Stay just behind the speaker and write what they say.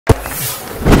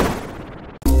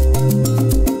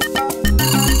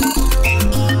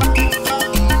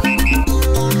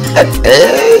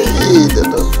Hey, the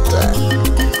doctor.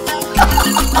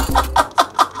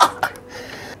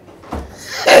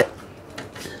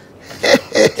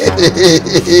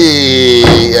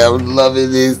 I'm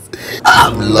loving this.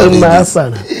 I'm loving this.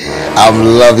 I'm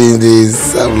loving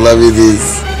this. I'm loving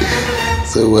this.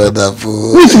 So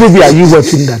wonderful. Which movie are you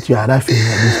watching that you are laughing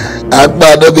at?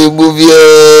 Akpan and Oduma movie.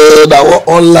 That one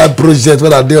online project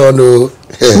when I do on.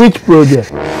 Which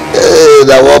project?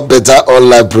 That one better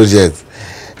online project.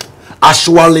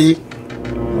 Actually,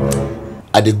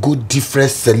 I dey go different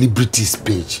celebrities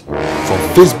page from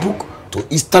Facebook to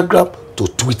Instagram to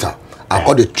Twitter. I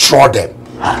got to troll them.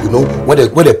 You know, when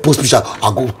they post picture,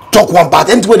 I go talk one part.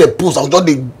 Anything when they post, I'll just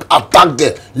attack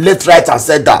them left, right, and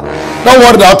center. Don't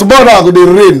worry now, tomorrow I go dey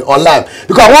rain online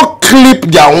because I won't clip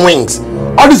their wings.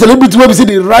 All the celebrities when we see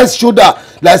the right shoulder,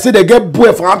 like say they get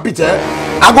boy for one picture,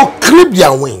 I go clip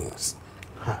their wings.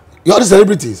 You all the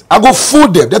celebrities, I go fool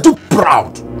them. They're too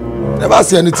proud. Never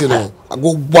see anything. I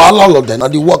go ball all of them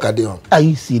and the work I do on. Are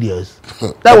you serious?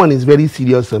 That one is very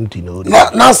serious something.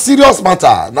 Now serious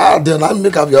matter. Now then I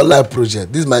make up your life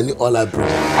project. This is my new online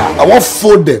project. I want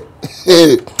fold them.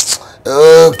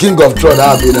 King of Troll,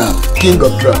 that'll be now. King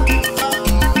of Troll.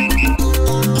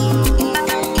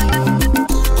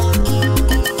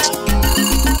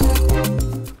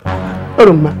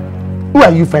 Oduma, who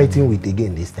are you fighting with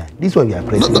again this time? This one you are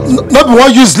pressing. Not be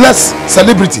one useless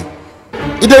celebrity.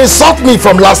 He dey insult me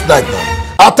from last night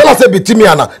now. I'll tell her say between me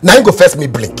and her, now he go first me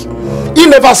blink. He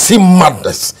never see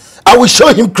madness. I will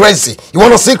show him crazy. You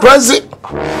want to see crazy?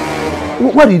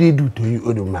 What did he do to you,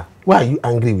 Oduma? Why are you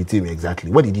angry with him exactly?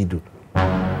 What did he do?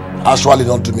 Actually,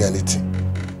 don't do me anything.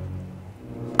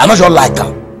 I not just like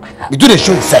her. He do the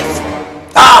show himself.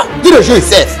 Do the show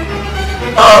himself.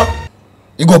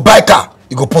 He go buy car,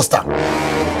 he go post her.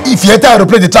 If he enter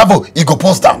aeroplane, the travel, he go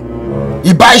post her.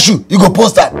 He buy shoe, he go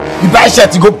post her. He buy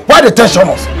shirt, he go. Why they tension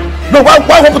us? No, why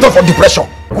we put us for depression?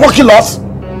 Won't kill us?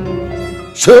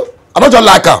 Sure, I don't just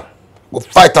like her. Go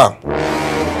fight her.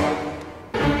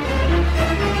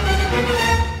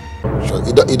 Sure,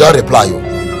 he don't reply you.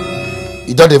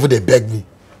 He don't even they beg me.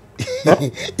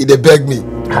 He they beg me.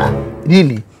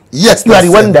 Really? Yes. You are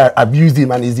the one that abused him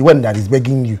and is the one that is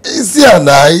begging you. See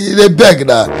now, he they beg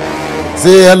now.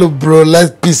 Say hello, bro.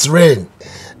 Let peace reign.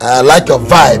 I like your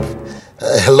vibe.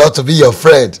 I love to be your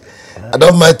friend. I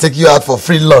don't mind taking you out for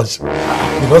free lunch.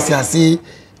 Because I see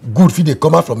good food they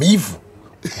come out from evil.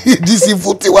 This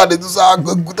evil thing what they do so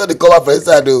good they come out from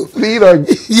inside though. Free lunch?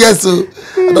 Yes, so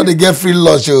I don't they get free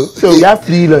lunch. So you have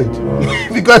free lunch?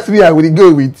 Because me, I will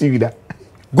go with you now.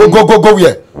 Go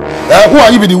where? Who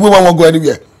are you with the way one won't go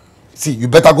anywhere? See, you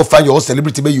better go find your own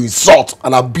celebrity where you insult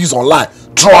and abuse online.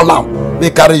 Troll them.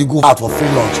 They carry you go out for free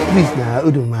lunch. Please now,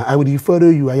 Oduma, I will follow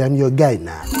you. I am your guy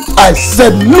now. I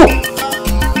said no.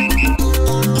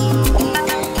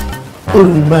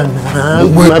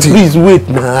 Oduma, please wait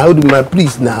now. Oduma,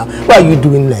 please now. Why are you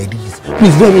doing like this?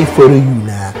 Please let me follow you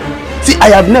now. See, I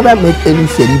have never met any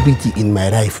celebrity in my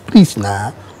life. Please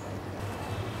now.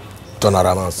 Turn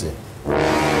around and see.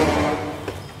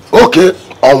 Okay,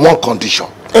 on one condition.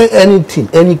 Anything,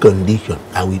 any condition,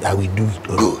 I will do it.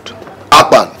 Good.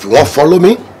 Akpan, if you want to follow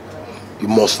me, you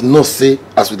must know say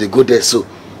as we dey go there, so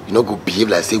you know go behave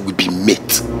like say we be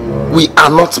mate. We are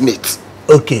not mates.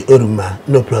 Okay, Oduma,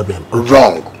 no problem. Okay.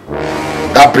 Wrong.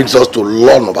 That brings us to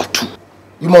law number 2.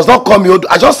 You must not call me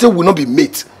Oduma. I just say we not be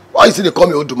mates. Why you say they call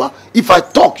me Oduma? If I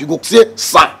talk, you go say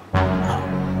sir.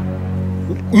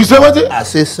 You say what? I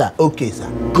say sir. Okay, sir.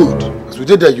 Good. As we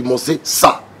did there, you must say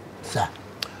sir. Sir.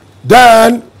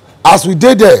 Then, as we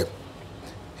did there,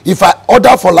 if I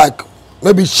order for like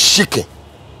maybe chicken,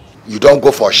 you don't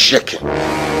go for chicken.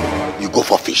 You go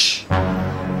for fish.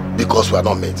 Because we are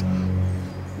not mates.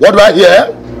 What do I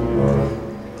hear?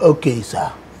 Okay,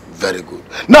 sir. Very good.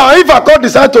 Now, if I can't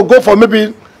decide to go for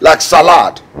maybe like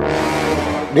salad,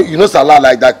 you know salad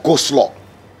like that coleslaw.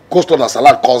 Coleslaw and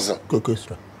salad cousin.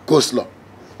 Coleslaw. Coleslaw.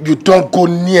 You don't go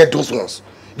near those ones.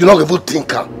 You don't even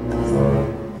think.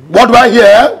 What do I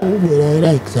hear?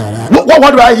 Right, sir.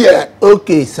 What do I hear?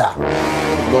 Okay, sir.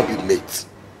 We not be mates.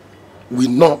 We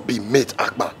not be mates,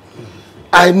 Akpan.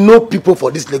 I know people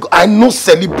for this Lagos. I know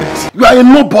celebrity. You are a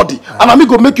nobody. And I'm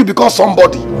going to make you become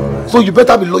somebody. So you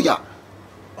better be loyal.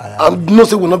 And no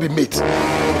say we will not be mates.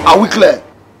 Are we clear?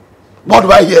 What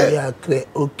do I hear? We are clear.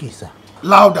 Okay, sir.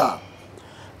 Louder.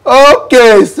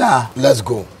 Okay, sir. Let's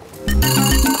go.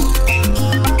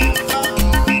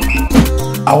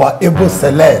 Our able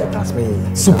celeb. That's me.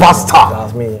 Superstar.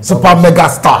 That's me. Super mega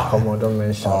star. Come on, don't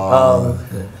mention.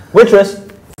 Waitress.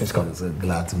 It's come. I'm so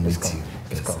glad to meet you.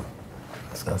 It's come.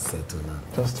 Let's settle now.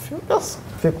 Just feel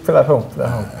at home. Feel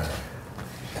at home.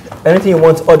 Anything you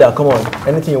want, order. Come on.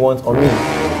 Anything you want on me.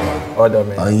 Order,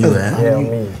 man. On you, eh? Yeah, on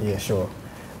me. Yeah, sure.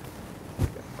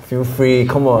 Feel free.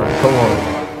 Come on. Come on.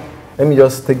 Let me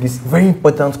just take this very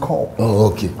important call. Oh,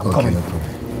 okay. I'm coming. No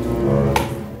problem.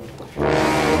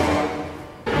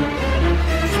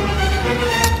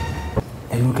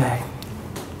 Hello, guy.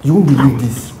 You won't believe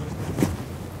this.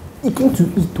 He came to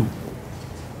eat too.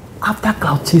 After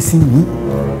cloud chasing me.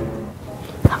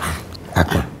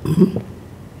 Akpan.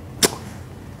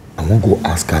 I won't go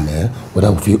ask him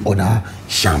whether we order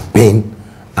champagne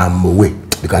and moe.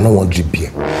 Because I don't want drip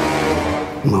beer.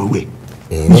 Moe.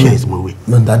 Which is moe?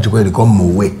 No, that's where they call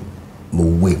moe.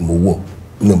 Moe.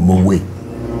 No, moe.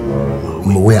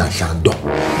 Moe and Shandon.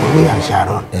 Moe and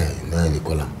Sharon. No, they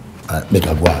call him. Make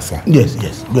a go ask her. Yes.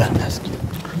 Go and ask.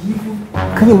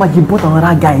 Can you imagine brought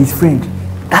another guy, his friend,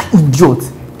 that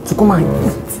idiot, to come and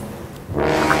eat?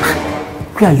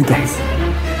 Where are you guys?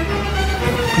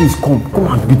 Please come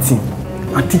and beat him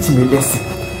and teach him a lesson.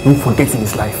 Don't forget in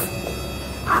his life.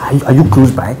 Are you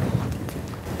close by?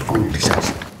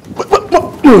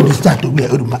 No, this start to where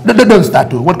Oduma. Don't start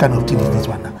to. What kind of thing is this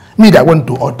one now? Me that want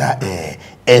to order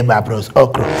eba plus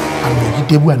okra and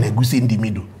vegetable and egusi in the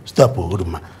middle. Stop,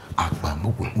 Oduma. Akpan,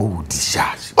 mo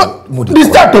discharge. This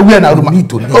start to where now, Oduma?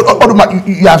 Oduma,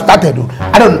 you have started.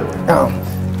 I don't.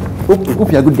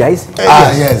 Hope you're good, guys.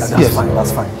 Yes.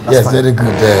 That's fine. Yes, very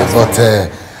good. But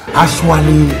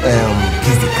actually,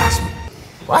 please they catch me.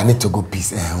 I need to go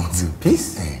peace.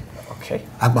 Peace? Okay.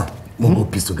 Akpan, we'll go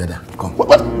peace together. Come.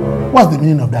 What's the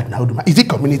meaning of that now, Oduma? Is it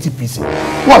community peace?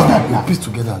 What's that now? Peace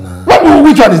together now.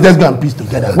 Which one is let's go and piece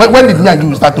together? When did me and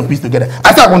you start to piece together?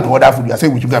 I said I want to order food. I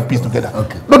said we should go and piece together.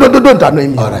 Okay. No, don't annoy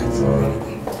me. All right.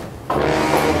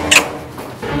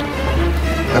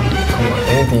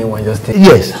 Anything you want, just take.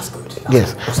 Yes.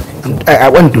 Yes. I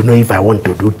want to know if I want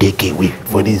to do takeaway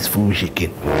for this full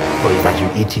chicken, or if I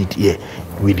should eat it here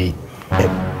with the.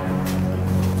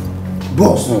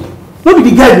 Boss, what did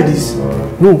the guy do this?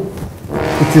 No,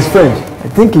 it's his friend. I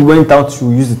think he went out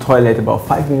to use the toilet about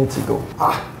 5 minutes ago.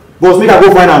 Boss, make I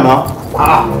go find him now.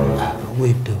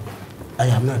 Wait, though. I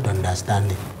am not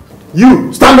understanding.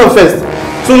 You stand up first.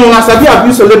 So no, Nasabi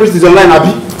abuse celebrities online,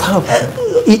 Abi.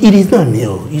 It is not me.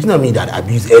 It's not me that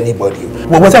abused anybody.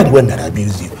 Well, was I the one that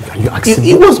abused you? You asking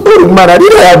It was Oduma. I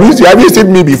didn't abuse you. Have you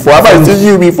seen me before? Have I seen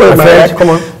you before? My friend, come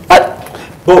on.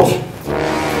 Boss.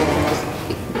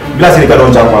 Glass in the car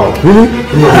don't jump out. Really?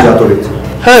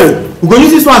 Hey, we go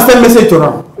use this one and send message to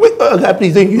them. wait,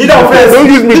 please don't use, don't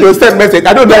use me to send message.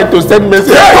 I don't like to send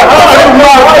message.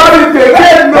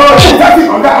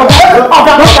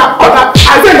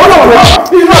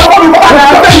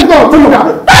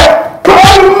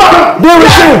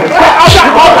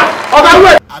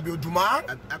 Oduma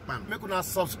and Akpan, make una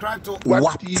subscribe to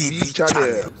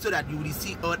wapTVchannel so that you will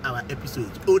see all our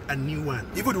episodes, old and new ones.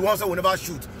 Even the ones that we never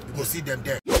shoot, you will see them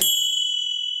there.